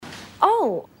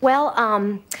Oh, well,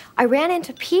 I ran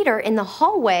into Peter in the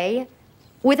hallway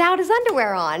without his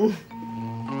underwear on.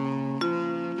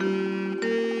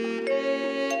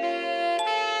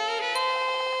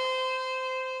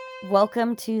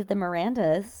 Welcome to the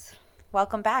Mirandas.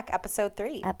 Welcome back, episode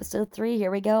 3. Episode 3,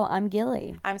 here we go. I'm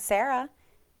Gilly. I'm Sarah,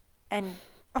 and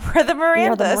we're the We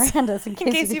are the Mirandas, Mirandas, in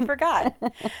case you forgot.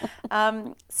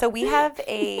 So we have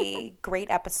a great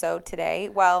episode today.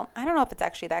 Well, I don't know if it's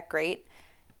actually that great.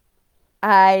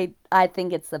 I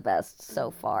think it's the best so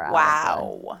far out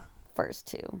of the Wow. first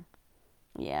two.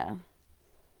 Yeah.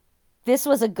 This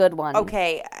was a good one.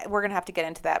 Okay, we're going to have to get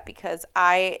into that because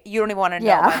you don't even want to know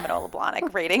Yeah. my Manolo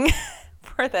Blahnik rating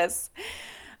for this.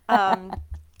 I'm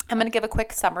going to give a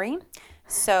quick summary.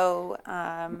 So,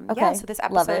 Okay, so this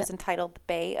love episode it. is entitled The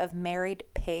Bay of Married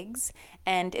Pigs,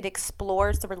 and it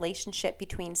explores the relationship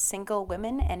between single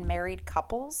women and married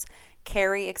couples.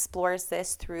 Carrie explores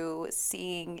this through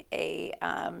seeing a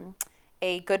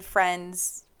good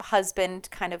friend's husband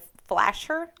kind of flash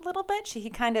her a little bit. He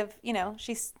kind of,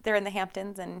 they're in the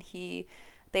Hamptons, and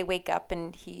they wake up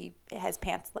and he has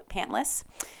pantless.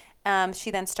 She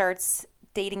then starts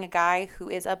dating a guy who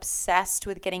is obsessed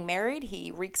with getting married.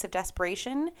 He reeks of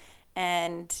desperation,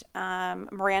 and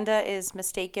Miranda is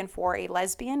mistaken for a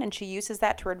lesbian, and she uses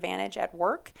that to her advantage at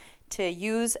work to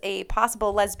use a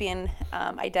possible lesbian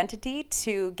identity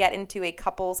to get into a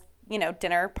couple's,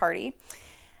 dinner party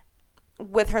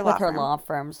with her law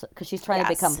firms, because she's trying to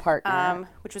become partner.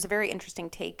 which was a very interesting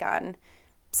take on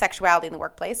sexuality in the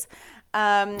workplace.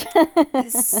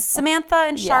 Samantha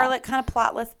and Charlotte kind of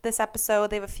plot this episode.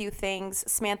 They have a few things.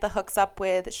 Samantha hooks up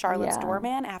with Charlotte's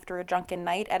doorman after a drunken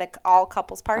night at an all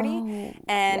couples party,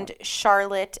 and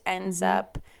Charlotte ends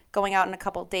up going out on a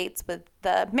couple dates with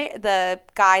the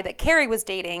guy that Carrie was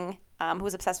dating, who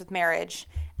was obsessed with marriage,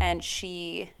 and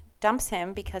she dumps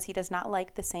him because he does not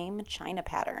like the same china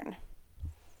pattern.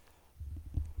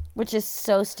 Which is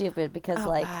so stupid because,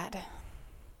 God.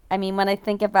 I mean, when I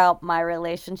think about my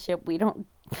relationship, we don't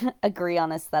agree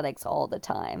on aesthetics all the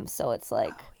time. So it's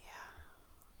like,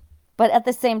 but at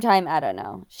the same time, I don't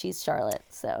know. She's Charlotte,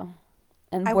 so,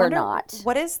 and we're not.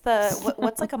 What is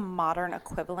what's like a modern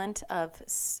equivalent of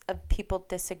people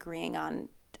disagreeing on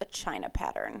a china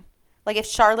pattern? Like if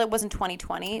Charlotte was in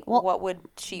 2020, what would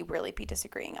she really be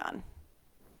disagreeing on?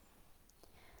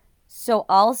 So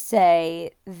I'll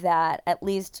say that at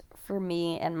least for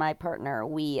me and my partner,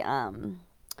 we're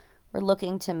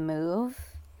looking to move,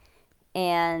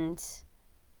 and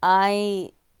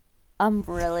I'm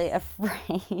really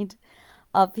afraid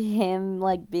of him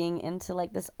like being into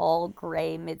like this all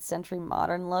gray mid-century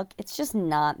modern look. It's just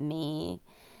not me.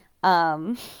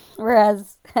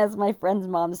 Whereas, as my friend's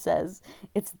mom says,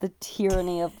 it's the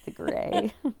tyranny of the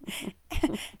gray.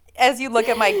 As you look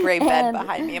at my gray bed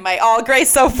behind me and my all gray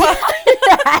sofa.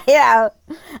 Yeah.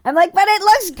 I'm like, but it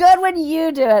looks good when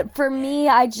you do it. For me,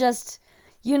 I just,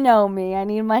 you know me. I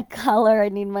need my color. I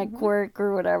need my quirk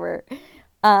or whatever.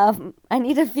 I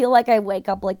need to feel like I wake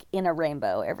up like in a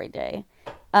rainbow every day.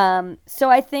 So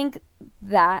I think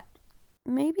that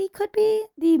maybe could be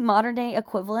the modern day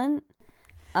equivalent.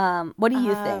 What do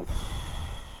you think?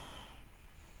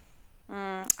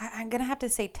 I'm going to have to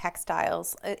say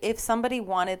textiles. If somebody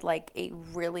wanted like a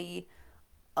really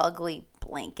ugly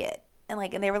blanket and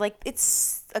they were like,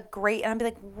 it's a great, and I'd be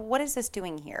like, what is this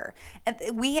doing here? And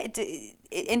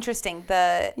interesting.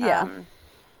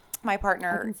 My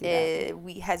partner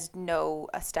has no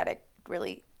aesthetic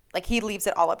really. Like he leaves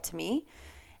it all up to me,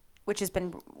 which is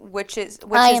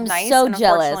nice. So and jealous.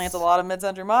 Unfortunately, it's a lot of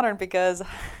mid-century modern because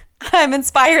I'm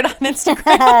inspired on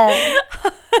Instagram.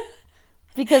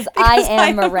 Because I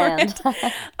am Miranda.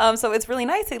 So it's really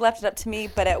nice. He left it up to me,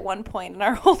 but at one point in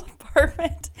our old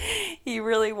apartment, he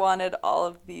really wanted all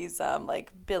of these like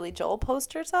Billy Joel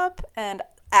posters up. And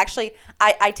actually,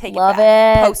 I take Love it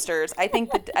back. it. Posters. I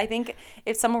think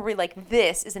if someone were like,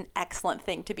 "This is an excellent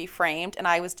thing to be framed," and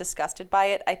I was disgusted by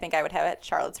it, I think I would have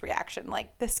Charlotte's reaction.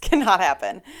 Like, this cannot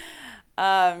happen.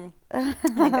 I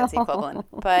think that's the equivalent.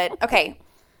 But okay.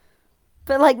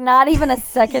 But like not even a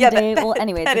second date. Well,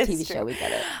 anyway, it's a TV true. show. We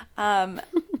get it.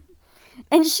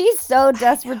 And she's so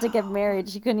desperate to get married,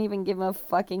 she couldn't even give him a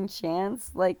fucking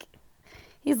chance. Like,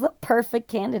 he's the perfect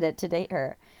candidate to date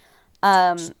her.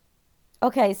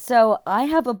 Okay, so I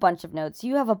have a bunch of notes.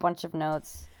 You have a bunch of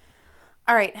notes.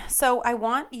 All right. So I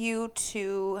want you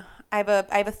to. I have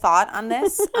a thought on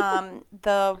this.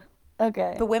 The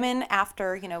women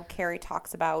after Carrie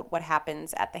talks about what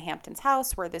happens at the Hamptons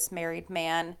house where this married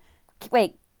man.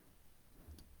 Wait,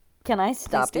 can I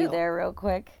stop you there real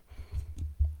quick?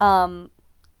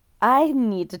 I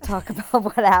need to talk about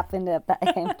what happened at the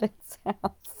Hamptons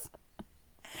house.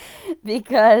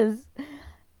 because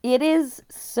it is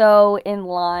so in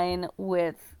line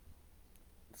with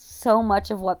so much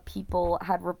of what people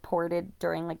had reported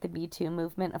during like the Me Too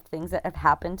movement of things that have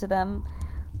happened to them,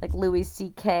 like Louis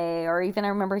C.K. or even I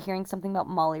remember hearing something about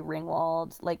Molly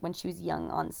Ringwald, like when she was young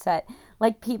on set,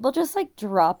 like people just like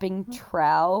dropping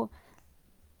trow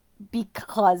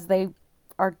because they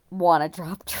are want to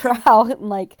drop trow, and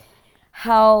like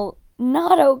how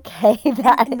not okay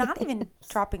that And not is. even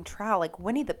dropping trowel, like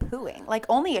Winnie the Poohing, like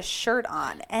only a shirt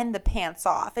on and the pants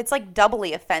off. It's like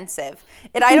doubly offensive.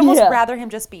 And I'd almost Yeah. rather him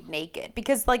just be naked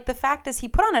because, like, the fact is he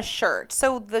put on a shirt,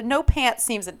 so the no pants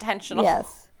seems intentional.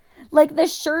 Yes. Like the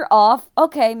shirt off,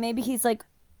 okay, maybe he's like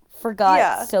forgot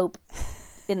Yeah. soap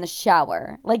in the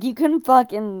shower. Like you can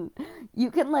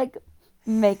like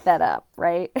make that up,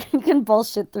 right? You can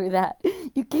bullshit through that.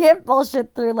 You can't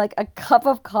bullshit through like a cup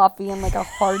of coffee and like a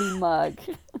hearty mug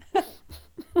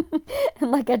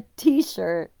and like a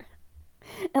t-shirt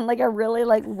and like a really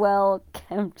like well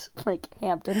kempt like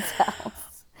Hamptons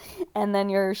house. And then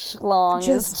your schlong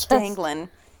is Just dangling.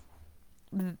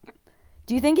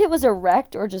 Do you think it was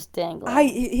erect or just dangling?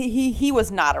 He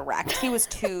was not erect. He was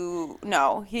too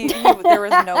no. He there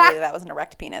was no way that was an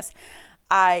erect penis.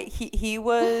 He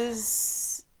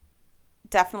was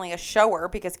definitely a shower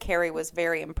because Carrie was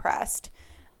very impressed.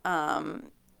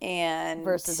 And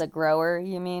Versus a grower,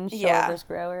 you mean? Shower Yeah. versus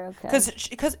grower? Okay.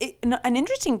 because an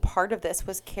interesting part of this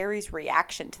was Carrie's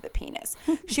reaction to the penis.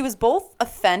 She was both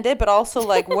offended but also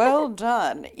like, well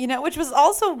done, which was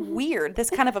also weird. This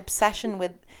kind of obsession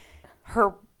with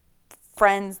her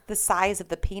friends, the size of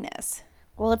the penis.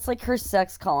 Well, it's like her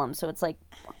sex column, so it's like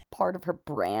part of her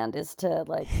brand is to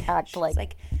like act She's like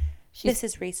like, this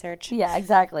is research. yeah,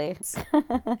 exactly.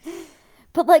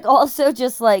 But like also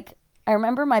just like I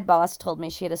remember my boss told me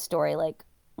she had a story like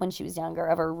when she was younger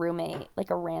of her roommate,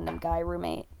 like a random guy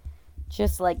roommate,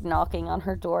 just like knocking on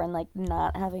her door and like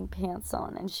not having pants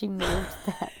on, and she moved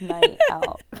that night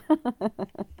out.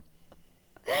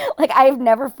 Like I've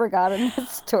never forgotten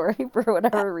this story for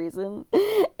whatever reason.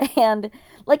 And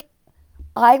like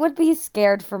I would be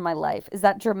scared for my life. Is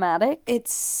that dramatic?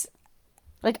 It's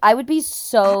Like I would be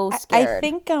so scared. I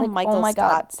think Like, Michael oh my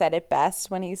Scott God. said it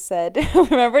best when he said,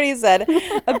 remember what he said?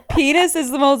 A penis is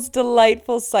the most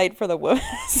delightful sight for the woman.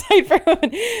 Sight for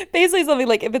women. Basically something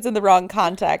like if it's in the wrong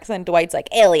context, and Dwight's like,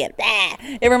 alien. Bah!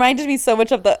 It reminded me so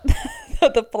much of the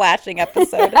the flashing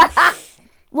episode.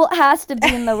 Well, it has to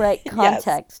be in the right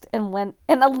context. And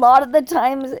a lot of the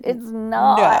times it's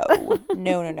not.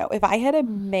 No.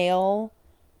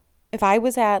 If I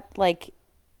was at like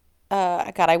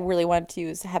God, I really wanted to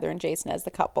use Heather and Jason as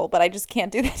the couple, but I just can't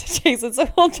do that to Jason. So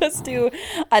we'll just do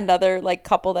another like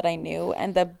couple that I knew,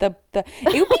 and the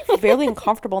it would be fairly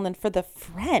uncomfortable, and then for the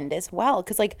friend as well,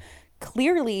 because like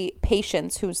clearly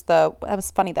Patience, who's that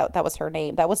was funny that was her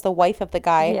name, that was the wife of the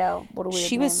guy. Yeah, what a weird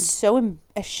She name. was so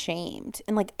ashamed,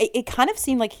 and like it kind of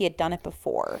seemed like he had done it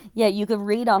before. Yeah, you could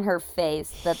read on her face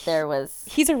that there was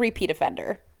He's a repeat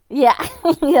offender. yeah.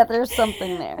 Yeah, there's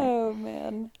something there. Oh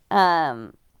man.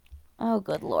 Oh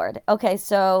good Lord. Okay,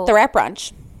 so They're at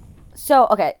brunch.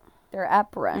 okay, they're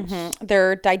at brunch.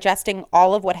 They're digesting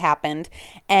all of what happened,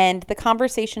 and the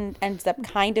conversation ends up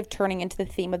kind of turning into the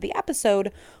theme of the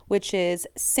episode, which is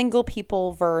single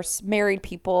people versus married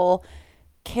people.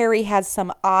 Carrie has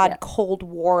some odd Cold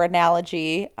War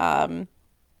analogy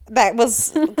that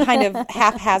was kind of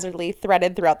haphazardly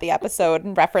threaded throughout the episode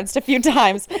and referenced a few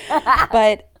times.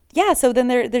 But yeah, so then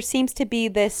there seems to be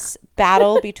this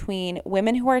battle between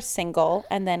women who are single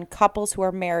and then couples who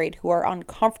are married who are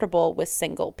uncomfortable with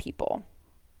single people.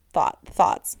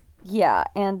 Thoughts? Yeah,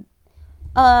 and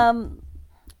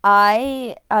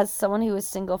I, as someone who was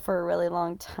single for a really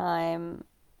long time,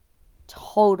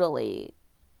 totally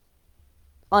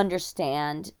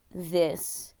understand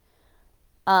this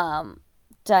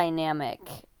dynamic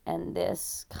and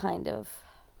this kind of,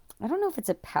 I don't know if it's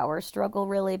a power struggle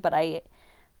really, but I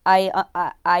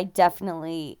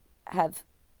definitely have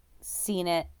seen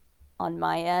it on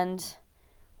my end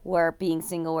where being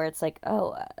single where it's like,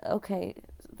 oh, okay,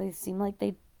 they seem like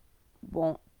they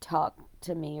won't talk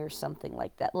to me or something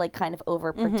like that, like kind of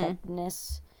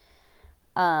overprotectiveness.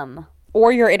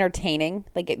 Or you're entertaining,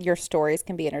 like your stories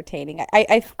can be entertaining.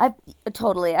 I've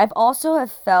I've also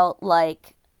have felt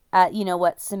like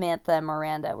what Samantha and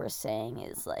Miranda were saying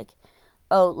is like,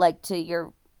 oh, like to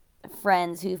your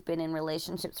friends who've been in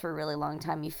relationships for a really long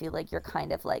time, you feel like you're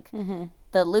kind of like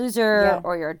the loser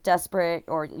or you're desperate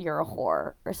or you're a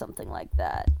whore or something like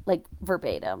that, like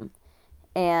verbatim.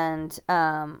 And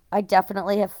I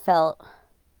definitely have felt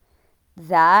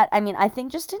that. I mean, I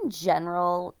think just in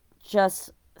general,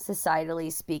 just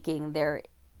societally speaking, there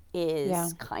Yeah.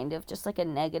 is kind of just like a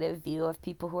negative view of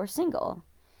people who are single.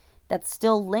 That's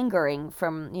still lingering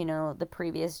from, the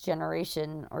previous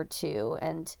generation or two.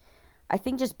 And I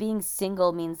think just being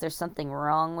single means there's something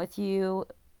wrong with you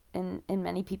in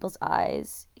many people's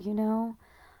eyes,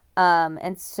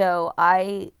 And so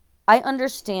I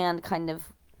understand kind of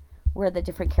where the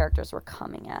different characters were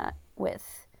coming at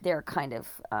with their kind of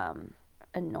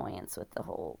annoyance with the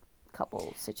whole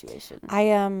couple situation.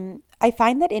 I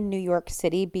find that in New York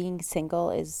City being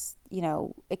single is,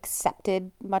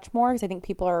 accepted much more because I think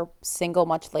people are single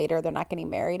much later. They're not getting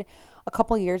married. A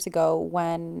couple years ago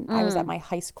when I was at my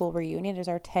high school reunion, it was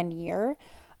our 10-year.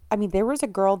 I mean, there was a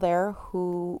girl there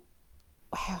who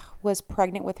was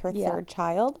pregnant with her Yeah. third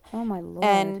child. Oh my Lord.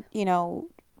 And,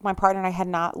 my partner and I had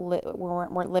not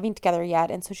weren't living together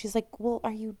yet. And so she's like, "Well,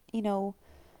 are you, so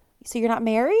you're not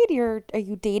married? Are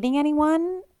you dating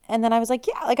anyone?" And then I was like,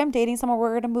 "Yeah, like I'm dating someone.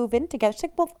 We're gonna move in together." She's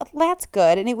like, "Well, that's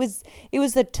good." And it was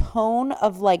the tone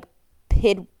of like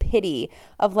pity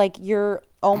of like you're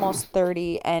almost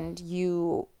 30 and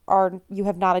you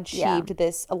have not achieved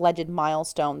this alleged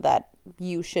milestone that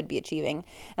you should be achieving.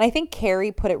 And I think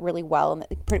Carrie put it really well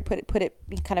and put it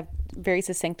kind of very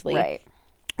succinctly, Right.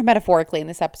 metaphorically in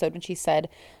this episode when she said,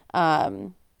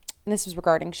 and this was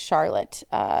regarding Charlotte,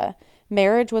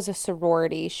 marriage was a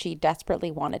sorority she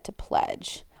desperately wanted to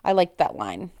pledge. I liked that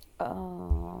line.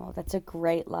 Oh, that's a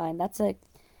great line.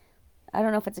 I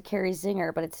don't know if it's a Carrie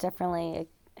Zinger, but it's definitely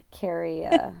a Carrie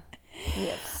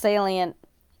salient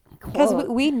Because quote.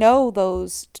 we know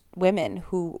those women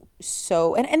who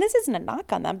and this isn't a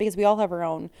knock on them because we all have our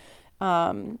own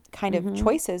kind of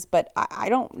choices, but I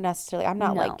don't necessarily, I'm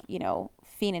not like, No.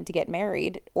 fiending to get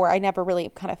married, or I never really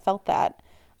kind of felt that.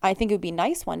 I think it would be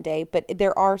nice one day, but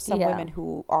there are some Yeah. women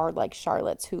who are like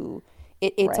Charlotte's who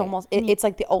it's Right. almost, it's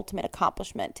like the ultimate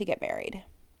accomplishment to get married.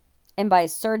 And by a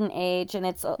certain age, and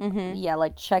it's,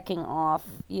 like checking off,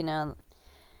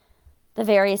 the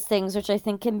various things, which I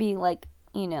think can be like,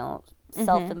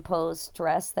 self-imposed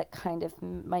stress that kind of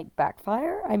might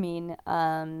backfire. I mean,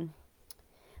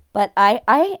 but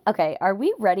okay, are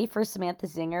we ready for Samantha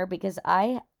Zinger? Because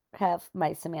I have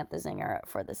my Samantha Zinger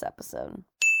for this episode.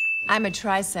 I'm a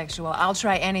trisexual. I'll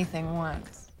try anything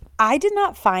once. I did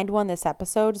not find one this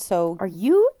episode, so Are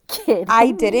you kidding?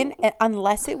 I didn't,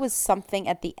 unless it was something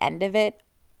at the end of it.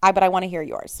 But I want to hear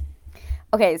yours.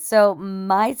 Okay, so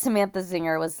my Samantha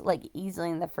Zinger was like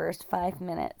easily in the first 5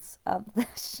 minutes of the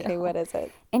show. Okay, what is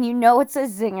it? And you know it's a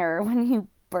zinger when you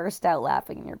burst out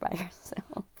laughing and you're by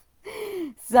yourself.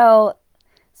 So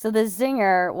the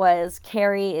zinger was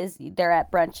they're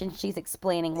at brunch and she's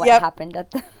explaining what Yep. happened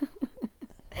at the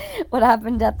what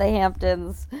happened at the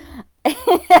Hamptons.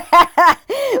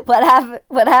 what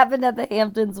happened at the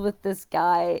Hamptons with this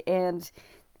guy, and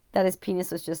that his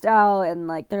penis was just out, and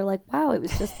like they're like, "Wow, it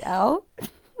was just out."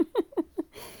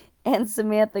 And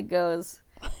Samantha goes,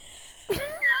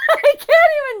 I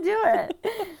can't even do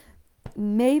it.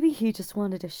 Maybe he just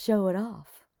wanted to show it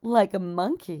off like a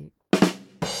monkey.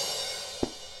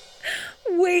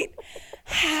 Wait,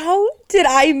 how did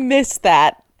I miss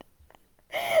that?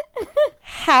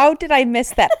 How did I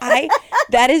miss that?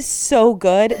 That is so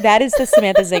good. That is the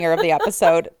Samantha Zinger of the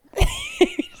episode.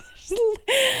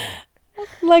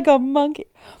 Like a monkey.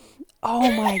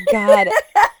 Oh my God.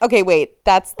 Okay, wait.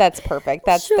 That's perfect.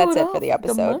 That's it for the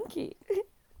episode.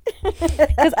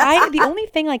 Because the only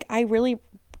thing like I really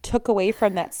took away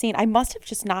from that scene, I must have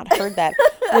just not heard that,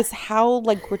 was how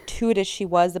like gratuitous she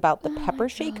was about the pepper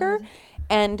shaker.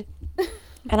 And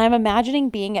I'm imagining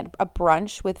being at a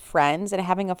brunch with friends and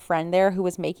having a friend there who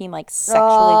was making like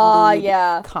sexually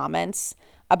lewd comments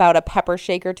about a pepper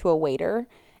shaker to a waiter.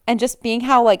 And just being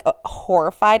how like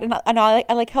horrified, and I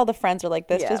like how the friends are like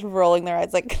this, just rolling their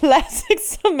eyes like classic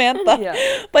Samantha. Yeah.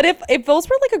 But if those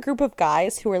were like a group of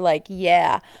guys who were like,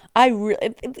 yeah, it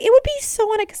would be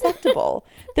so unacceptable.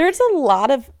 There's a lot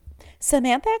of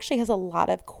Samantha actually has a lot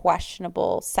of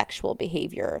questionable sexual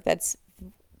behavior that's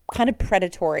kind of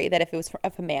predatory. That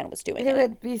if a man was doing It it,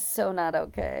 would be so not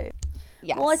okay.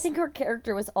 yes. Well, I think her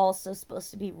character was also supposed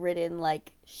to be written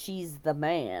like she's the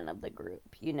man of the group,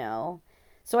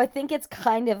 So I think it's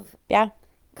kind of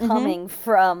coming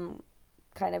from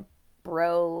kind of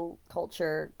bro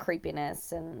culture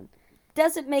creepiness, and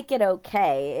doesn't make it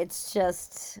okay. It's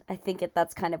just I think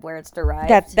that's kind of where it's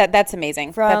derived. That's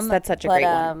amazing. From. That's such a great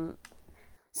one.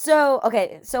 So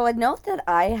a note that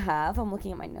I have, I'm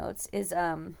looking at my notes, is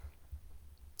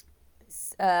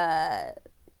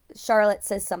Charlotte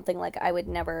says something like, "I would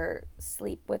never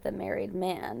sleep with a married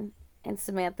man," And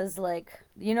Samantha's like,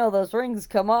 those rings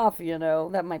come off,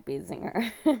 That might be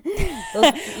Zinger.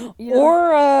 Those,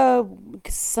 Or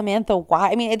Samantha,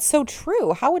 why? I mean, it's so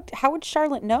true. How would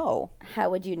Charlotte know? how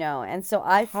would you know? And so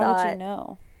I How would you thought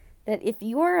know? that if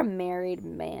you are a married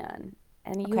man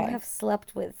and you Okay. have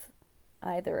slept with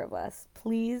either of us,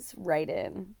 please write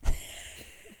in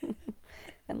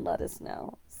and let us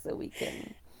know so we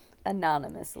can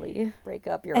anonymously break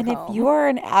up your And if home. you are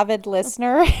an avid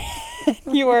listener,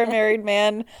 you are a married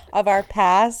man of our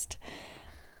past,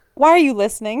 why are you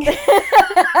listening?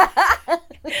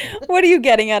 What are you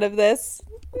getting out of this?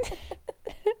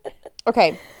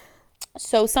 Okay.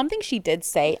 So something she did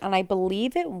say, and I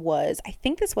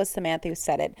think this was Samantha who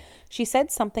said it. She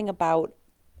said something about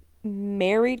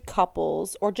married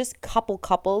couples or just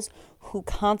couples who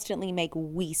constantly make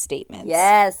we statements.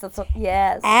 Yes,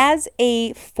 yes. As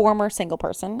a former single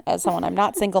person, as someone I'm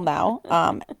not single now,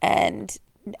 and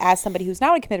as somebody who's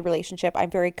now in a committed relationship,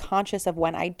 I'm very conscious of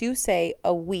when I do say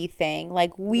a we thing,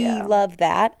 like we Yeah. love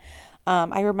that.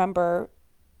 I remember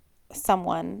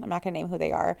someone, I'm not going to name who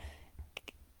they are,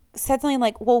 said something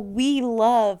like, well, we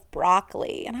love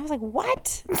broccoli. And I was like,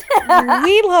 what?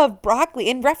 We love broccoli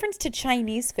in reference to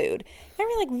Chinese food. And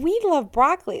we're like, we love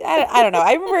broccoli. I don't know.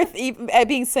 I remember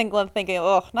being single and thinking,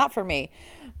 oh, not for me.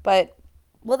 But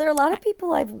Well, there are a lot of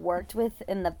people I've worked with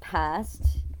in the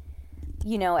past,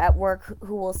 at work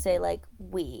who will say like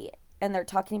we, and they're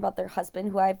talking about their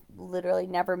husband who I've literally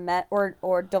never met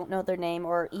or don't know their name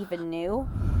or even knew.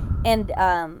 And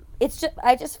it's just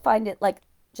I just find it like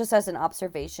just as an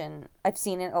observation, I've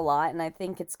seen it a lot and I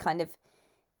think it's kind of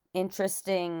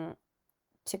interesting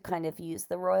to kind of use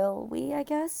the royal we, I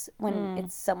guess, when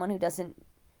it's someone who doesn't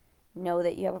know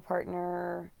that you have a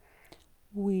partner.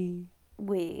 we.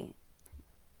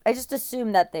 I just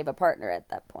assume that they have a partner at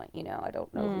that point, I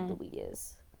don't know who the we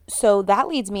is. So that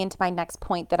leads me into my next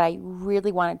point that I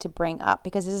really wanted to bring up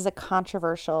because this is a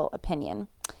controversial opinion.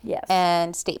 Yes.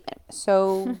 And statement.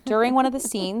 So during one of the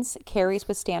scenes, Carrie's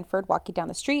with Stanford walking down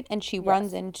the street and she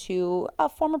runs into a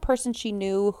former person she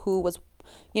knew who was,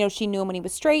 she knew him when he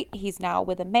was straight. He's now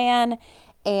with a man.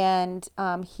 And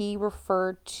he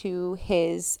referred to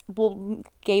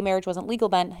gay marriage wasn't legal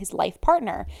then, his life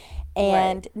partner.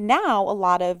 And now a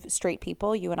lot of straight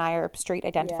people, you and I are straight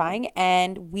identifying,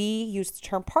 and we use the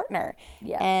term partner.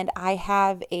 Yeah. And I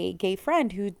have a gay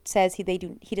friend who says he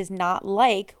does not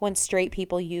like when straight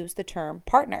people use the term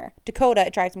partner. Dakota,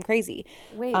 it drives him crazy.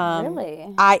 Wait,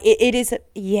 really? It is,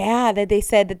 yeah, that they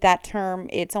said that term,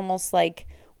 it's almost like,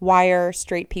 why are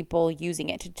straight people using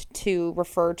it to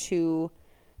refer to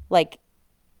like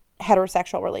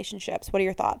heterosexual relationships? What are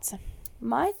your thoughts?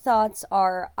 My thoughts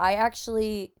are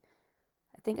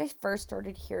I think I first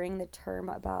started hearing the term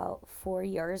about 4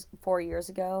 years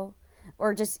ago,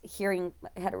 or just hearing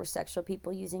heterosexual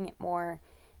people using it more.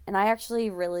 And I actually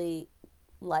really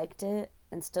liked it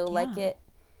and still like it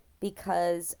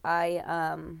because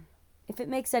if it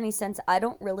makes any sense, I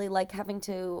don't really like having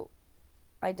to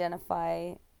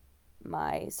identify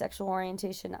my sexual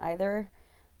orientation either.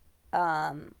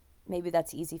 Maybe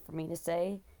that's easy for me to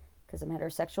say because I'm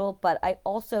heterosexual, but I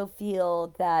also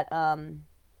feel that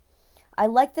I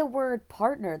like the word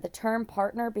partner, the term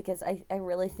partner, because I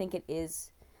really think it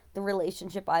is the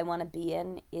relationship I want to be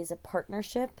in is a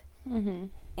partnership. Mm-hmm.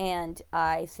 And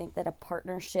I think that a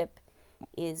partnership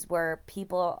is where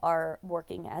people are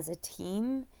working as a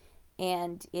team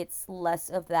and it's less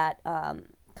of that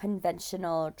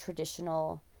conventional,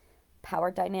 traditional power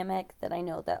dynamic that I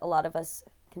know that a lot of us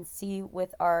can see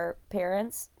with our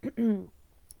parents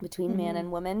between man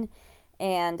and woman.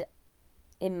 And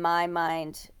in my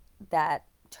mind, that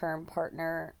term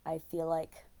partner, I feel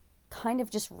like kind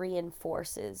of just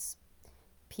reinforces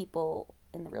people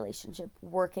in the relationship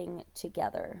working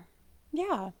together.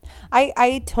 Yeah,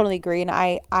 I totally agree, and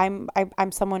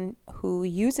I'm someone who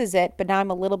uses it, but now I'm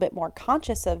a little bit more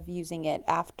conscious of using it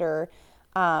after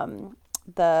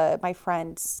my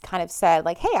friends kind of said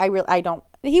like, hey, I don't.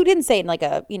 He didn't say it in like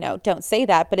a don't say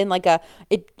that, but in like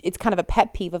it's kind of a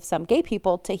pet peeve of some gay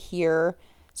people to hear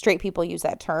straight people use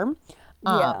that term.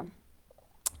 Yeah.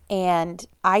 And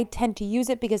I tend to use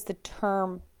it because the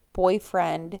term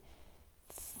boyfriend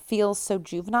feels so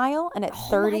juvenile, and at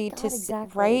 30 God, to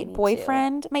exactly. right, Me too.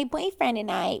 boyfriend, my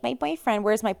boyfriend,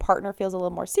 whereas my partner feels a little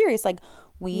more serious, like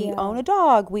we own a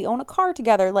dog, we own a car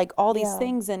together, like all these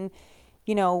things, and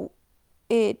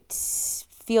it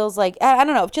feels like I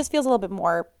don't know, it just feels a little bit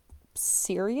more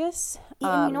serious.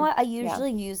 And you know what? I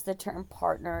usually use the term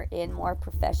partner in more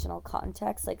professional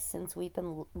contexts, like since we've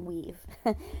been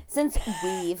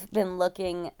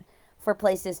looking for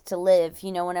places to live,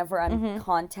 whenever I'm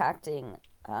contacting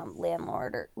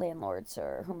landlords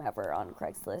or whomever on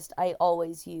Craigslist, I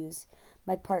always use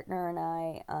my partner and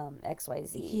I,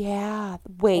 XYZ. Yeah.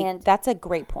 Wait, And that's a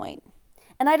great point.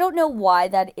 and I don't know why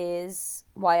that is,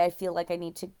 why I feel like I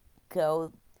need to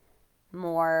go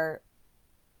more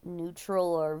neutral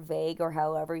or vague or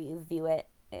however you view it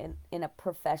in a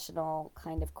professional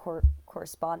kind of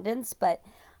correspondence, but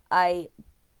I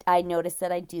I noticed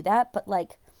that I do that. But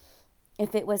like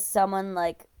if it was someone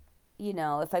like,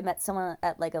 if I met someone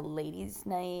at like a ladies'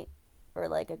 night or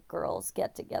like a girls'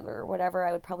 get together or whatever,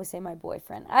 I would probably say my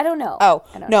boyfriend. I don't know. Oh,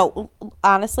 I don't know. no.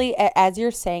 Honestly, as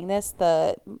you're saying this,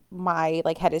 my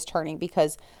like head is turning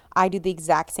because I do the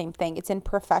exact same thing. It's in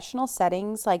professional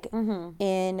settings, like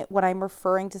in when I'm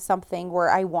referring to something where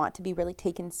I want to be really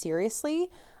taken seriously.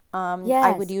 I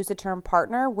would Yes. use the term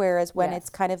partner, whereas when it's Yes.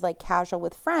 kind of like casual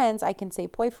with friends, I can say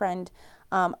boyfriend.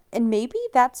 And maybe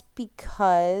that's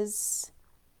because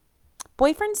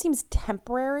boyfriend seems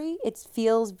temporary. It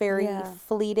feels very Yeah.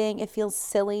 fleeting. It feels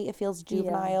silly. It feels Yeah.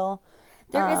 juvenile.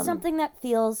 There is something that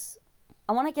feels.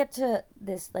 I want to get to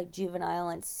this like juvenile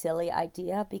and silly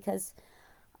idea because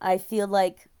I feel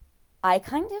like I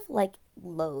kind of like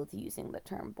loathe using the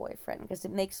term boyfriend because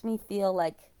it makes me feel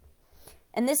like,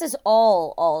 and this is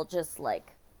all just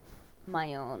like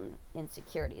my own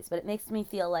insecurities, but it makes me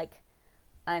feel like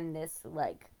I'm this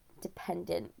like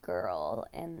dependent girl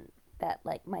and that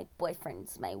like my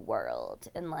boyfriend's my world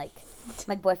and like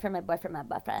my boyfriend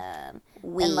and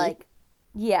like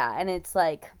yeah, and it's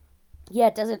like yeah,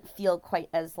 it doesn't feel quite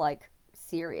as like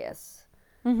serious.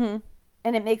 Mm-hmm.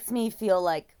 And it makes me feel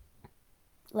like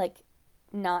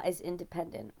not as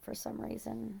independent for some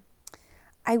reason.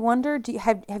 I wonder,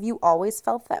 have you always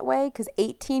felt that way? Because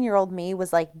 18-year-old me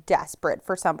was like desperate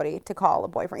for somebody to call a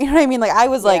boyfriend. You know what I mean? Like I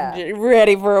was like Yeah.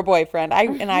 ready for a boyfriend. I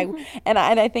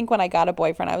think when I got a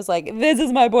boyfriend, I was like, this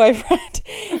is my boyfriend.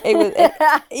 It was,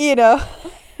 you know,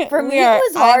 For me, we it are.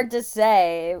 was hard to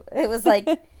say. It was like,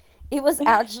 it was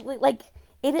actually like,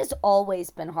 it has always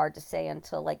been hard to say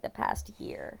until like the past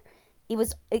year.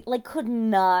 It like could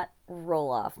not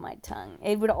roll off my tongue.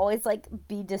 It would always like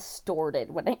be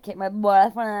distorted when it came my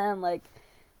boyfriend. Like,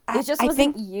 it just I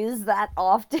wasn't think used that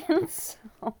often. So,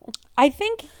 I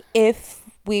think if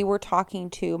we were talking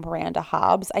to Miranda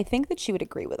Hobbs, I think that she would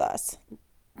agree with us.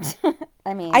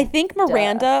 I mean, I think duh.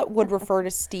 Miranda would refer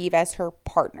to Steve as her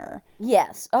partner.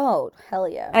 Yes. Oh, hell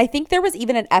yeah. And I think there was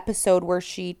even an episode where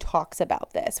she talks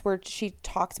about this, where she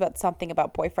talks about something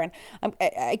about boyfriend.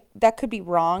 That could be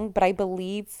wrong, but I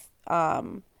believe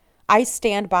I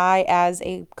stand by as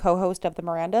a co-host of the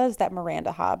Mirandas that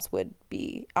Miranda Hobbs would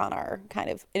be on our kind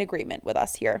of in agreement with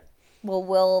us here. Well,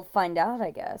 we'll find out, I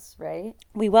guess, right?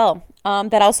 We will.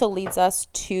 That also leads us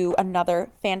to another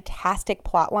fantastic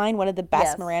plot line, one of the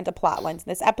best Yes. Miranda plot lines in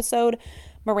this episode.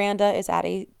 Miranda is at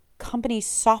a company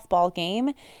softball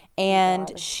game, and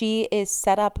God. she is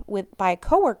set up by a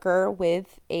coworker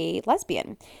with a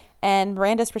lesbian. And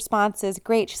Miranda's response is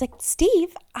great. She's like,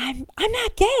 "Steve, I'm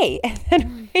not gay." And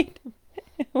then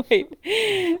wait.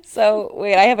 So,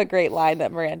 wait, I have a great line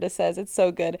that Miranda says. It's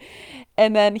so good.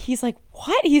 And then he's like,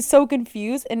 "What?" He's so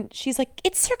confused. And she's like,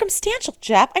 "It's circumstantial,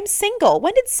 Jeff. I'm single.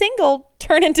 When did single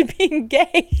turn into being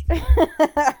gay?" And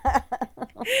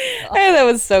that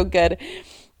was so good.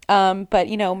 But,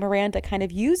 Miranda kind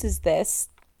of uses this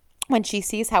when she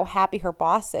sees how happy her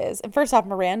boss is. And first off,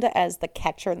 Miranda as the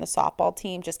catcher in the softball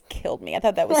team just killed me. I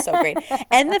thought that was so great.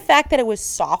 And the fact that it was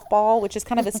softball, which is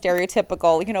kind of a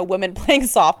stereotypical, women playing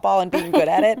softball and being good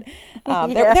at it.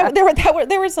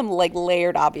 There were some like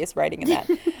layered, obvious writing in that.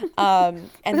 And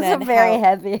It's then a very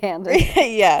heavy-handed.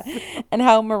 yeah, and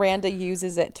how Miranda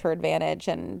uses it to her advantage.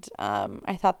 And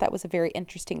I thought that was a very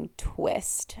interesting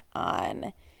twist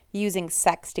on using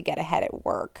sex to get ahead at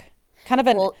work. Kind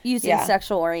of Using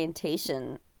sexual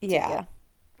orientation to Yeah.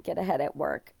 get ahead at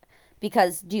work.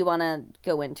 Because do you want to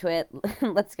go into it?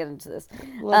 Let's get into this.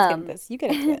 Let's get into this. You get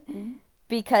into it.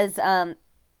 Because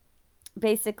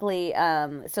basically,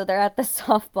 so they're at the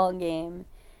softball game,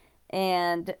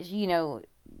 and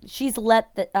she's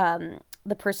let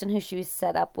the person who she was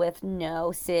set up with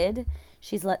know, Sid.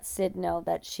 She's let Sid know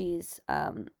that she's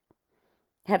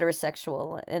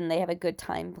heterosexual, and they have a good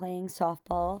time playing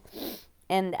softball.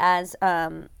 And as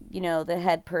the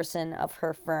head person of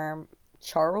her firm,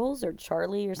 Charles or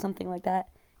Charlie or something like that,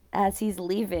 as he's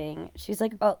leaving, she's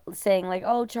like saying like,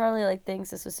 "Oh, Charlie, like thanks,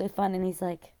 this was so fun," and he's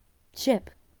like, "Chip,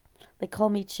 like call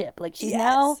me Chip." Like she's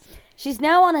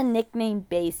now on a nickname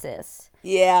basis.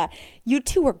 Yeah, you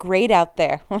two are great out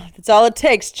there. That's all it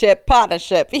takes, Chip.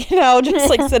 Partnership, just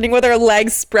like sitting with her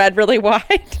legs spread really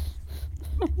wide.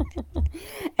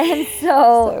 And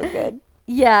so So good.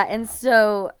 yeah, and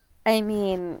so I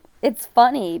mean, it's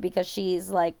funny because she's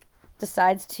like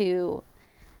decides to.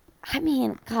 I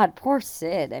mean, God, poor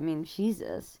Sid. I mean,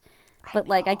 Jesus. But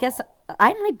like, I guess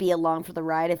I might be along for the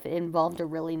ride if it involved a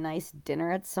really nice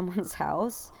dinner at someone's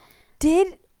house.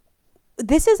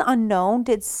 This is unknown.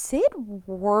 Did Sid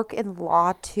work in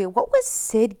law too? What was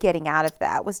Sid getting out of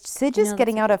that? Was Sid just No, that's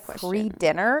getting a out a good free question.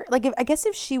 dinner? Like, I guess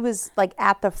if she was like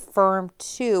at the firm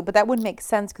too, but that wouldn't make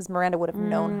sense because Miranda would have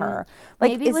known her.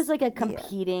 Like, Maybe it was like a yeah.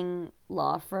 competing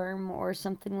law firm or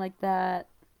something like that.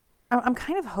 I'm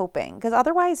kind of hoping because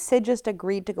otherwise Sid just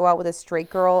agreed to go out with a straight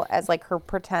girl as like her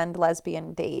pretend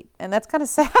lesbian date, and that's kind of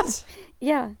sad.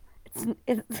 Yeah,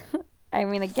 it's. I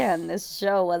mean, again, this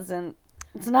show wasn't.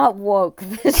 It's not woke.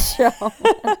 This show,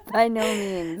 by no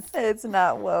means. It's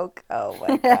not woke. Oh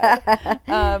my god.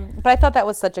 But I thought that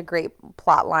was such a great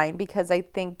plot line because I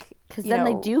think Because you then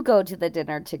they know, do go to the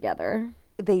dinner together.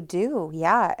 They do,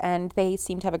 yeah, and they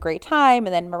seem to have a great time.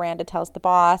 And then Miranda tells the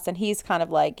boss, and he's kind of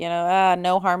like,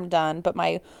 no harm done. But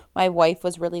my wife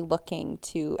was really looking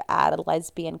to add a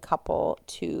lesbian couple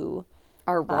to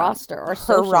Our roster, our her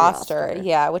social roster,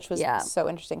 yeah, which was Yeah. so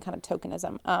interesting, kind of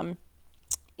tokenism. And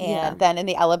Yeah. then in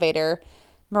the elevator,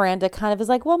 Miranda kind of is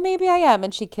like, well, maybe I am,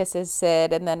 and she kisses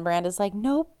Sid, and then Miranda's like,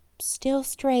 nope, still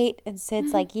straight, and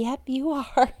Sid's like, yep, you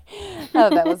are. Oh,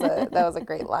 that was a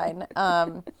great line.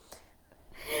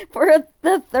 For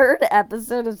the third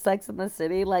episode of Sex and the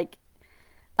City, like,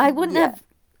 I wouldn't Yeah. have,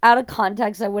 out of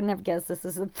context, I wouldn't have guessed this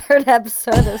is the third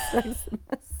episode of Sex and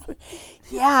the City.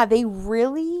 Yeah, they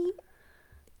went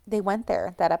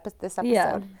there this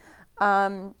Yeah.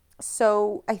 episode.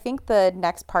 So I think the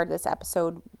next part of this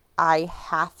episode I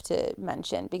have to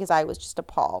mention because I was just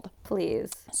appalled. Please.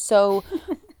 So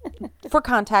for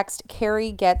context,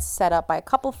 Carrie gets set up by a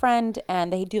couple friend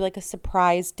and they do like a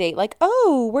surprise date, like,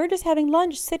 oh, we're just having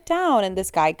lunch, sit down. And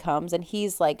this guy comes and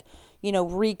he's like,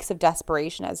 reeks of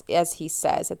desperation as he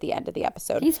says at the end of the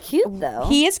episode. He's cute, though.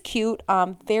 He is cute,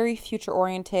 very future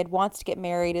oriented, wants to get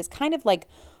married, is kind of like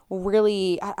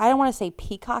really, I don't want to say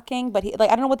peacocking, but I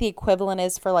don't know what the equivalent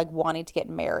is for like wanting to get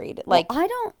married. Like, I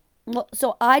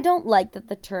don't like that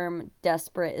the term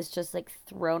desperate is just like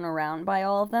thrown around by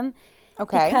all of them.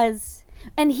 okay. Because,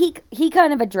 and he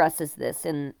kind of addresses this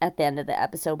at the end of the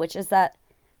episode, which is that,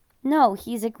 no,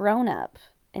 he's a grown up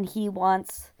and he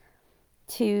wants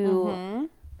to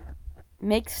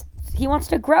he wants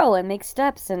to grow and make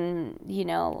steps and,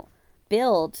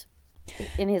 build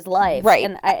in his life.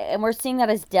 Right. And we're seeing that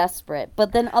as desperate.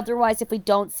 But then otherwise, if we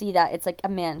don't see that, it's like a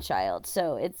man-child.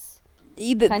 So it's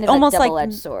kind of almost a like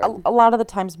double-edged sword. a lot of the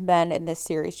times men in this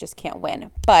series just can't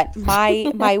win. But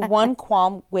my one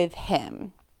qualm with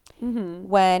him,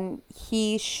 when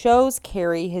he shows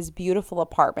Carrie his beautiful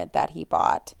apartment that he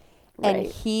bought, and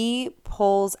Right. he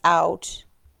pulls out,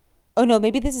 oh no,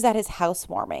 maybe this is at his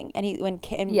housewarming, and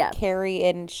Carrie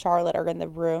and Charlotte are in the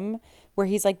room where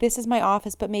he's like, this is my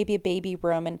office, but maybe a baby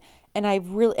room,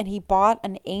 and he bought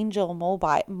an angel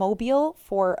mobile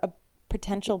for a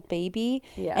potential baby,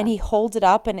 Yeah. and he holds it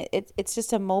up, and it's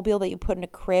just a mobile that you put in a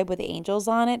crib with angels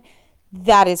on it.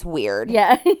 That is weird.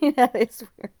 Yeah, that is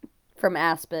weird. From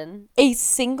Aspen. A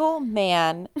single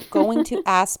man going to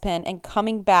Aspen and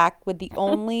coming back with the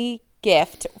only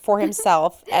gift for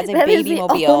himself as a That is baby the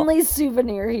mobile only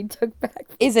souvenir he took back.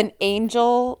 is an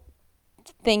angel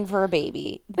thing for a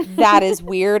baby. That is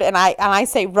weird. And I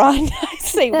say run. I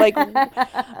say, like,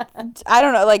 I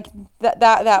don't know, like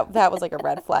that was like a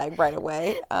red flag right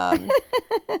away.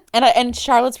 And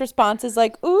Charlotte's response is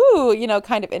like, ooh,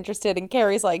 kind of interested, and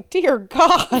Carrie's like, dear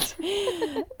God.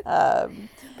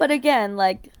 But again,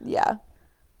 like, Yeah.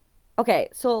 okay,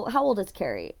 so how old is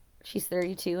Carrie? She's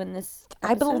 32 in this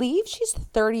I episode? believe she's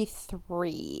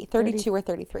 32 or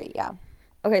 33. Yeah.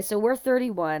 Okay, so we're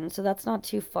 31, so that's not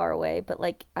too far away, but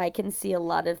like I can see a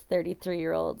lot of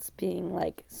 33-year-olds being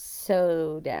like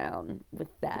so down with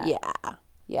that. Yeah.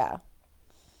 Yeah.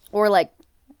 Or like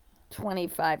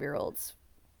 25-year-olds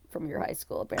from your high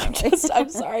school, apparently. I'm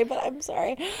sorry, but I'm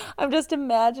sorry. I'm just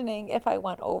imagining if I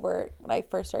went over when I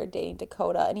first started dating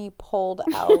Dakota and he pulled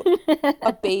out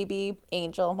a baby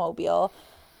angel mobile.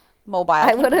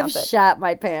 I would have pronounce it. shat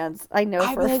my pants. I know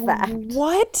I'd for be a like, fact.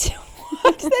 what?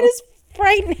 That is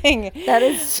frightening. That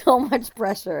is so much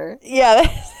pressure. Yeah,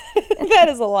 that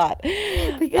is a lot.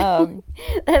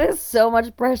 That is so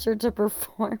much pressure to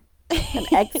perform and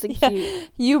execute. Yeah,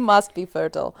 you must be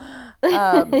fertile.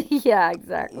 Yeah,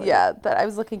 exactly. Yeah, but I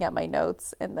was looking at my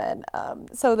notes, and then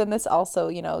so then this also,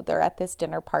 they're at this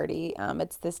dinner party.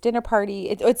 It's this dinner party.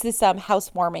 It's this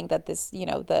housewarming that this,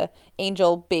 the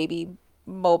angel baby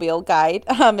mobile guy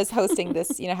is hosting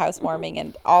this, housewarming,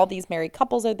 and all these married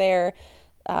couples are there.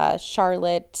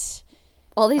 Charlotte,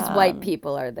 All these white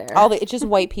people are there. It's just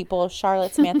white people.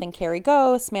 Charlotte, Samantha, and Carrie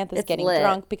go. Samantha's It's getting lit.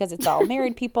 drunk because it's all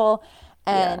married people,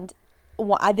 and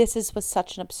was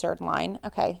such an absurd line.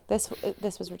 Okay, this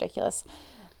was ridiculous.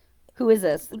 Who is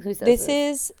this? Who says This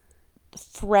is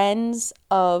friends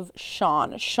of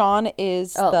Sean. Sean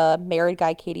is the married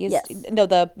guy Katie is. Yes. No,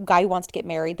 the guy who wants to get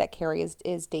married that Carrie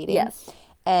is dating. Yes.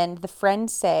 And the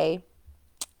friends say,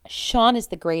 Sean is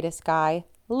the greatest guy,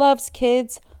 loves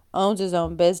kids, owns his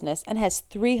own business, and has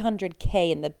 $300K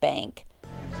in the bank.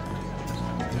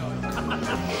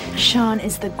 Sean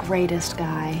is the greatest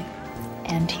guy,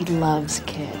 and he loves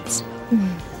kids.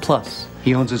 Plus,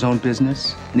 he owns his own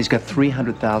business, and he's got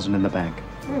 $300,000 in the bank.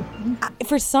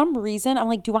 For some reason, I'm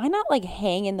like, do I not like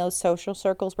hang in those social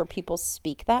circles where people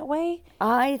speak that way?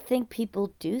 I think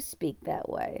people do speak that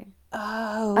way.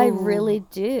 Oh. I really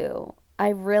do. I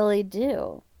really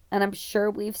do. And I'm sure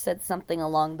we've said something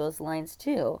along those lines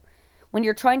too. When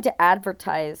you're trying to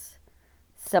advertise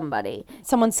somebody.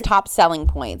 Someone's top selling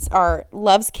points are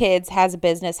loves kids, has a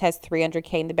business, has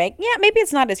 $300K in the bank. Yeah, maybe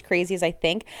it's not as crazy as I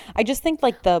think. I just think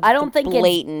like I don't think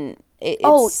blatant.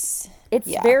 It's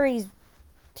very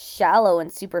shallow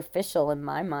and superficial in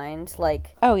my mind.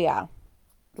 Like, oh yeah,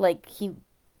 like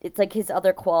it's like his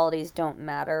other qualities don't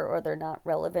matter or they're not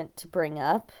relevant to bring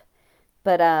up.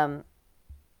 But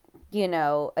you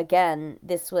know, again,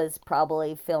 this was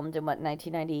probably filmed in what,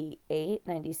 1998,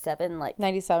 97, like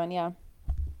 97, yeah.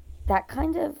 That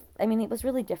kind of, I mean, it was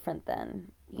really different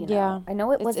then. You know? Yeah, I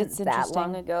know it wasn't it's that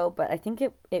long interesting. ago, but I think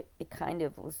it kind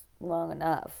of was long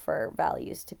enough for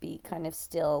values to be kind of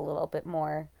still a little bit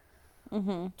more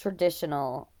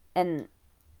traditional. And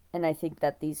I think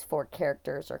that these four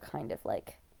characters are kind of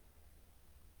like,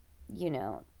 you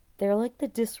know, they're like the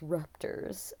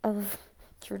disruptors of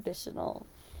traditional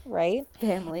Right.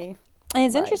 family. And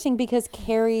it's life. interesting because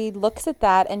Carrie looks at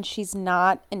that and she's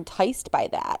not enticed by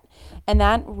that. And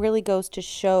that really goes to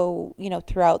show, you know,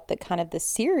 throughout the kind of the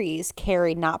series,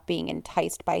 Carrie not being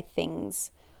enticed by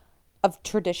things of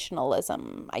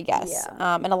traditionalism, I guess.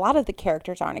 Yeah. And a lot of the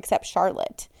characters aren't, except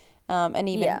Charlotte. And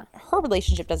even her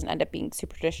relationship doesn't end up being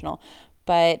super traditional.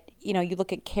 But, you know, you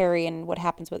look at Carrie and what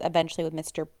happens with eventually with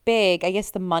Mr. Big. I guess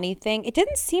the money thing, it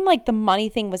didn't seem like the money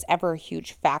thing was ever a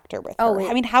huge factor with her.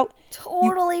 I mean, how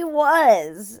Totally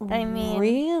was. I mean,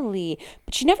 really?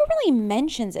 But she never really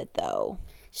mentions it though.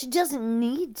 she doesn't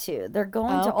need to. They're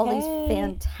going to all these Okay.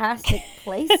 fantastic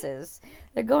places.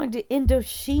 They're going to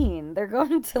Indochine. They're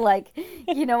going to like,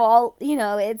 you know, all, you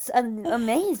know, it's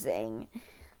amazing.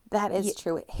 That is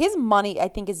true. His money, I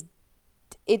think,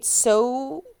 it's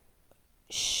so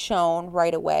shown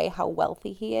right away how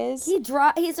wealthy he is.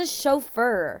 He's a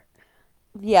chauffeur.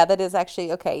 Yeah, that is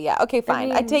actually okay. Yeah, okay,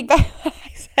 fine. I mean- take back what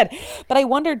I said. But I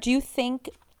wonder, do you think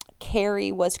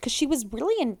Carrie was, because she was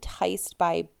really enticed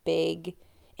by Big.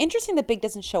 Interesting that Big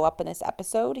doesn't show up in this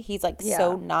episode. He's like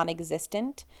so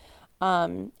non-existent.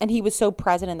 And he was so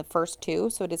present in the first two,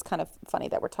 so it is kind of funny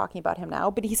that we're talking about him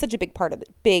now. But he's such a big part of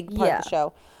the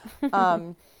show.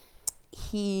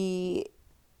 He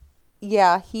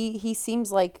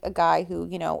seems like a guy who,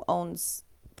 you know, owns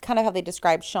kind of how they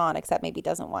describe Sean, except maybe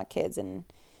doesn't want kids and,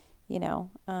 you know,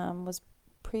 was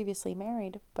previously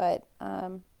married. But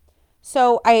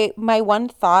so my one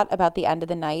thought about the end of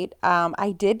the night,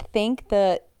 I did think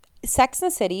the Sex and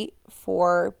the City,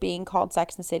 for being called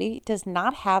Sex and the City, does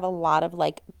not have a lot of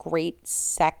like great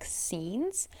sex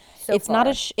scenes. It's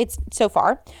so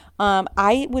far.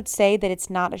 I would say that it's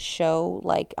not a show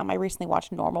like I recently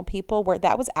watched Normal People, where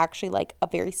that was actually like a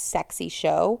very sexy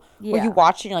show where you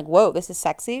watch it and you're like, whoa, this is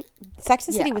sexy. Sex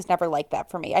and the City was never like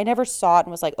that for me. I never saw it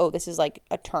and was like, oh, this is like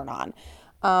a turn on.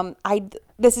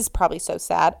 This is probably so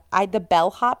sad. The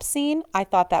bellhop scene, I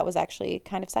thought that was actually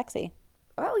kind of sexy.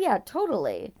 Oh yeah,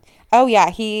 totally. Oh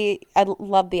yeah, I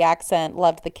loved the accent,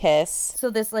 loved the kiss. So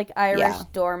this like Irish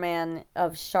doorman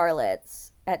of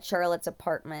Charlotte's at Charlotte's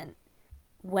apartment,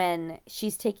 when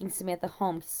she's taking Samantha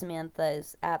home, Samantha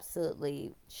is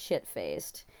absolutely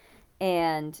shit-faced.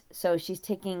 And so she's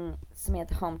taking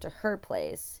Samantha home to her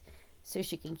place so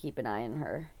she can keep an eye on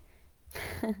her.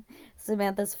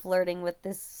 Samantha's flirting with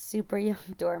this super young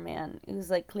doorman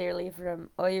who's like clearly from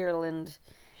Ireland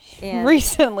and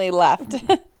Recently left.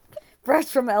 fresh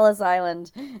from Ellis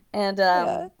Island.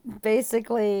 And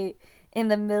basically in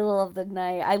the middle of the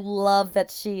night, I love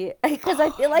that she, because I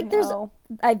feel like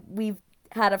we've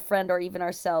had a friend or even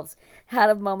ourselves had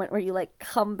a moment where you like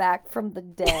come back from the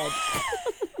dead.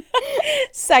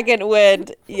 Second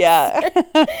wind. Yeah.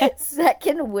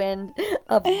 Second wind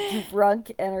of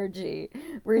drunk energy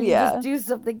where you just do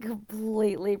something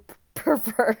completely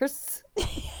perverse.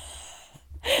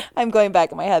 I'm going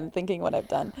back in my head and thinking what I've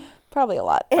done. Probably a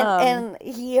lot. And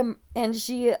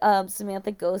she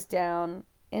Samantha goes down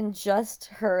in just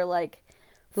her like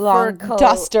Long fur coat.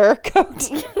 duster coat.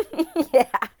 Yeah.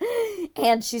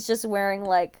 And she's just wearing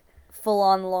like full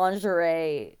on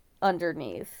lingerie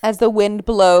underneath. As the wind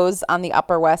blows on the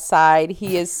Upper West Side,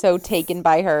 he is so taken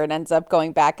by her and ends up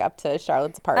going back up to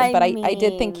Charlotte's apartment. But I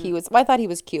did think he was, well, I thought he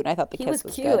was cute, and I thought the kiss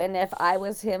was cute, good. and if I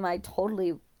was him, I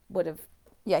totally would have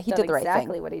Yeah, he done did the right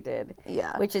exactly thing. what he did.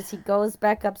 Yeah. Which is he goes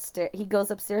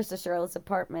upstairs to Charlotte's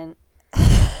apartment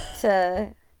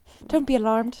to Don't be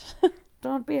alarmed.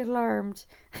 don't be alarmed.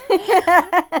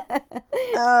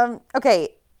 Okay,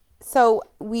 so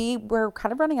we're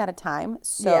kind of running out of time,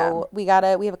 so we have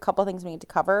a couple things we need to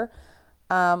cover.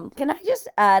 Can I just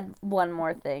add one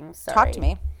more thing? Sorry. Talk to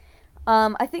me.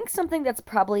 I think something that's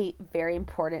probably very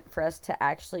important for us to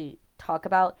actually talk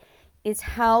about is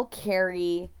how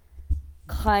Carrie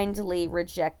kindly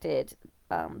rejected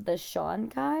the Sean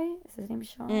guy. Is his name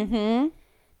Sean? Mm-hmm.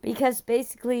 Because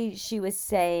basically she was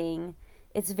saying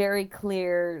it's very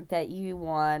clear that you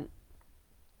want,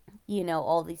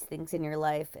 all these things in your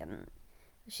life, and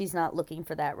she's not looking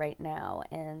for that right now.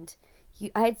 And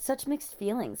I had such mixed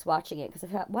feelings watching it because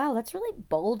I thought, wow, that's really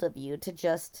bold of you to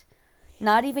just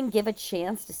not even give a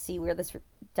chance to see where this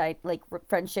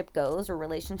friendship goes or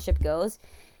relationship goes,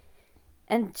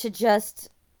 and to just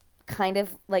kind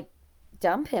of like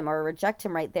dump him or reject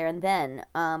him right there and then.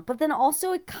 But then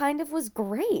also it kind of was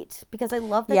great because I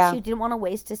love that she didn't want to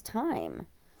waste his time.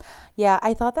 Yeah,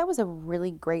 I thought that was a really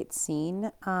great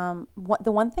scene.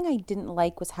 The one thing I didn't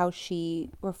like was how she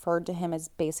referred to him as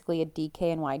basically a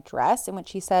DKNY dress, and when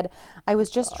she said, "I was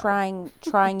just trying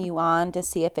you on to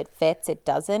see if it fits. It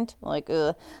doesn't." Like,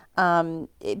 ugh.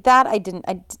 That I didn't.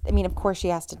 I mean, of course, she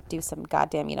has to do some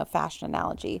goddamn, fashion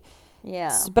analogy.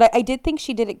 Yeah. But I did think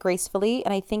she did it gracefully,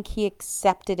 and I think he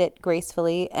accepted it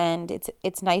gracefully, and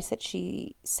it's nice that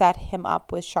she set him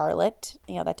up with Charlotte.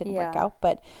 That didn't work out,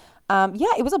 but.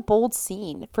 It was a bold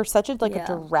scene for such a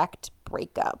direct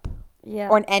breakup. Yeah.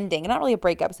 Or an ending. Not really a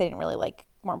breakup because they didn't really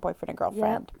weren't boyfriend and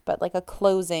girlfriend, but like a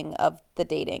closing of the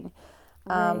dating.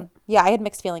 Right. I had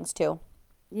mixed feelings too.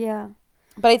 Yeah.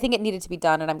 But I think it needed to be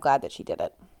done, and I'm glad that she did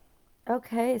it.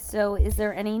 Okay, so is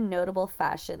there any notable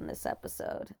fashion this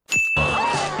episode?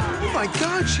 Oh my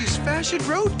God, she's fashion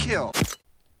roadkill.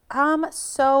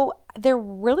 So there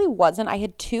really wasn't. I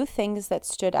had two things that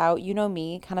stood out. You know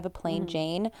me, kind of a plain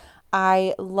Jane.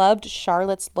 I loved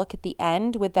Charlotte's look at the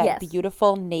end with that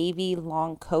beautiful navy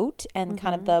long coat and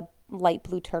kind of the light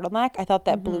blue turtleneck. I thought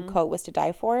that blue coat was to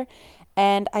die for.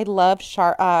 And I loved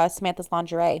Samantha's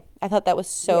lingerie. I thought that was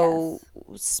so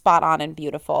spot on and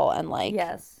beautiful and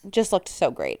just looked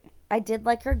so great. I did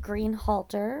like her green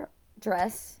halter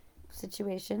dress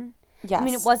situation. Yes. I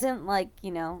mean, it wasn't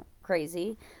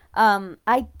crazy.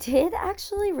 I did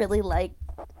actually really like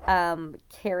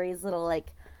Carrie's little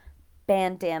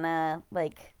bandana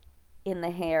in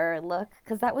the hair look,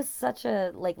 because that was such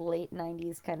a late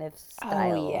 90s kind of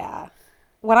style. Oh yeah.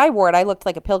 When I wore it, I looked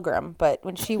like a pilgrim, but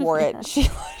when she wore it, she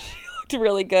looked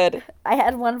really good. I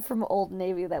had one from Old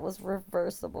Navy that was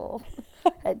reversible.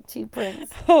 Had two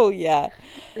prints. Oh yeah.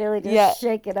 Really just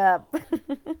shake it up.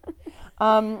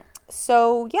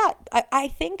 So yeah, I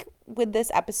think with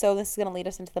this episode, this is going to lead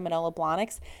us into the Manolo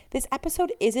Blahniks. This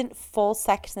episode isn't full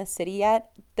Sex and the City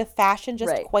yet. The fashion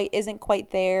just isn't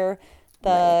quite there.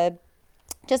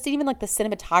 Just even the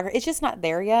cinematography, it's just not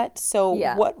there yet. So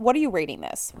what are you rating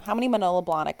this? How many Manolo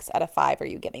Blahniks out of 5 are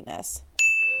you giving this?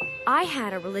 I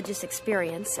had a religious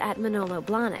experience at Manolo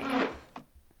Blahnik.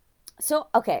 So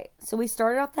we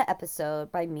started off the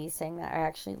episode by me saying that I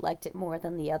actually liked it more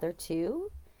than the other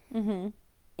two. Mm-hmm.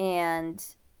 And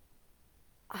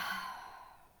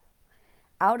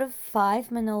out of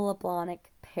 5 Manolo Blahnik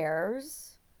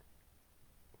pairs,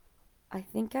 I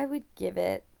think I would give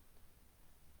it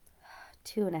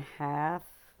 2.5.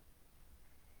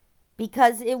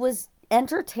 Because it was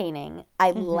entertaining.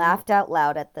 I laughed out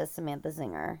loud at the Samantha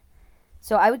Zinger.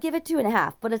 So I would give it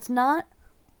 2.5, but it's not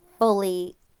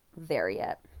fully there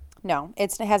yet. No,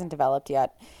 it hasn't developed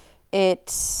yet.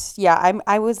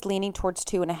 I was leaning towards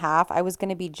 2.5. I was going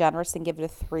to be generous and give it a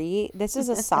 3. This is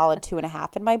a solid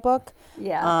 2.5 in my book.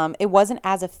 Yeah. It wasn't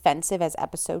as offensive as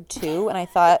episode 2, and I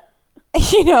thought,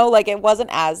 it wasn't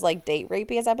as date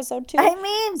rapey as episode 2. I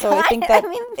mean, so I think that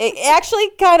it actually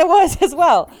kind of was as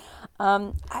well.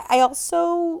 I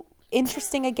also,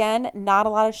 interesting again, not a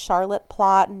lot of Charlotte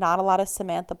plot, not a lot of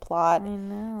Samantha plot,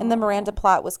 and the Miranda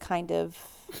plot was kind of.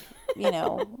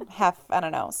 I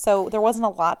don't know. So there wasn't a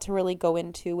lot to really go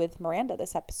into with Miranda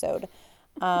this episode.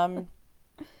 But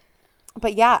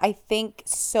yeah, I think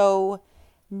so.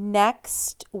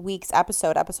 Next week's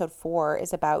episode, episode 4,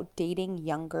 is about dating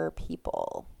younger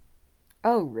people.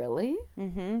 Oh, really?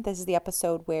 This is the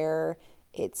episode where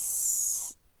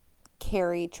it's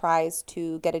Carrie tries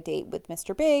to get a date with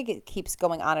Mr. Big. It keeps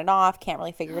going on and off, can't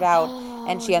really figure it out.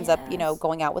 And she ends up,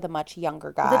 going out with a much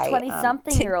younger guy. The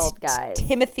 20-something-year-old guys.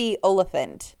 Timothy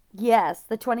Oliphant. Yes,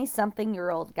 the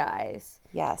 20-something-year-old guys.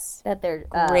 Yes. That they're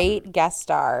great guest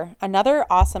star. Another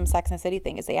awesome Sex and the City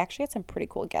thing is they actually had some pretty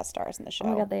cool guest stars in the show.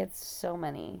 Oh my God, they had so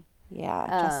many. Yeah,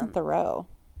 Justin Theroux.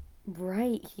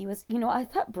 Right. He was, I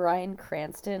thought Bryan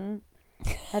Cranston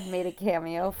had made a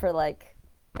cameo for like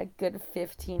a good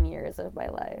 15 years of my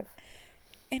life.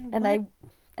 And I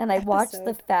watched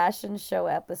the fashion show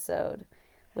episode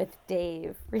with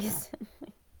Dave recently.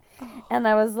 And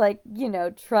I was like,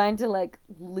 trying to like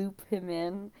loop him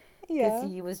in because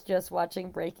he was just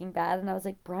watching Breaking Bad, and I was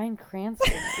like, Bryan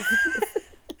Cranston.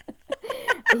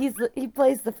 He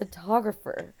plays the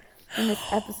photographer in this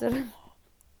episode.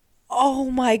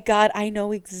 Oh my God, I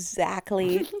know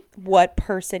exactly what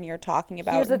person you're talking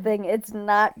about. Here's the thing, it's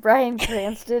not Bryan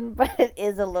Cranston, but it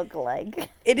is a lookalike.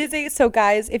 It is so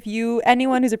guys,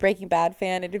 anyone who's a Breaking Bad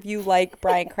fan, and if you like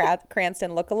Bryan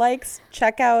Cranston lookalikes,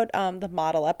 check out the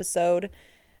model episode.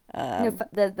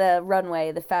 The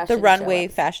runway, the fashion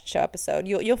fashion show episode.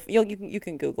 You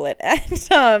can Google it.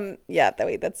 And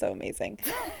that's so amazing.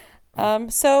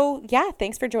 So yeah,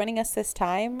 thanks for joining us this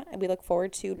time. We look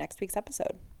forward to next week's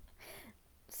episode.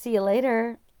 See you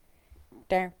later.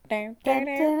 Are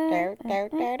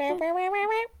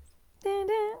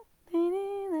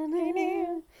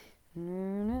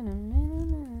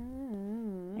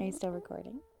you still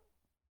recording?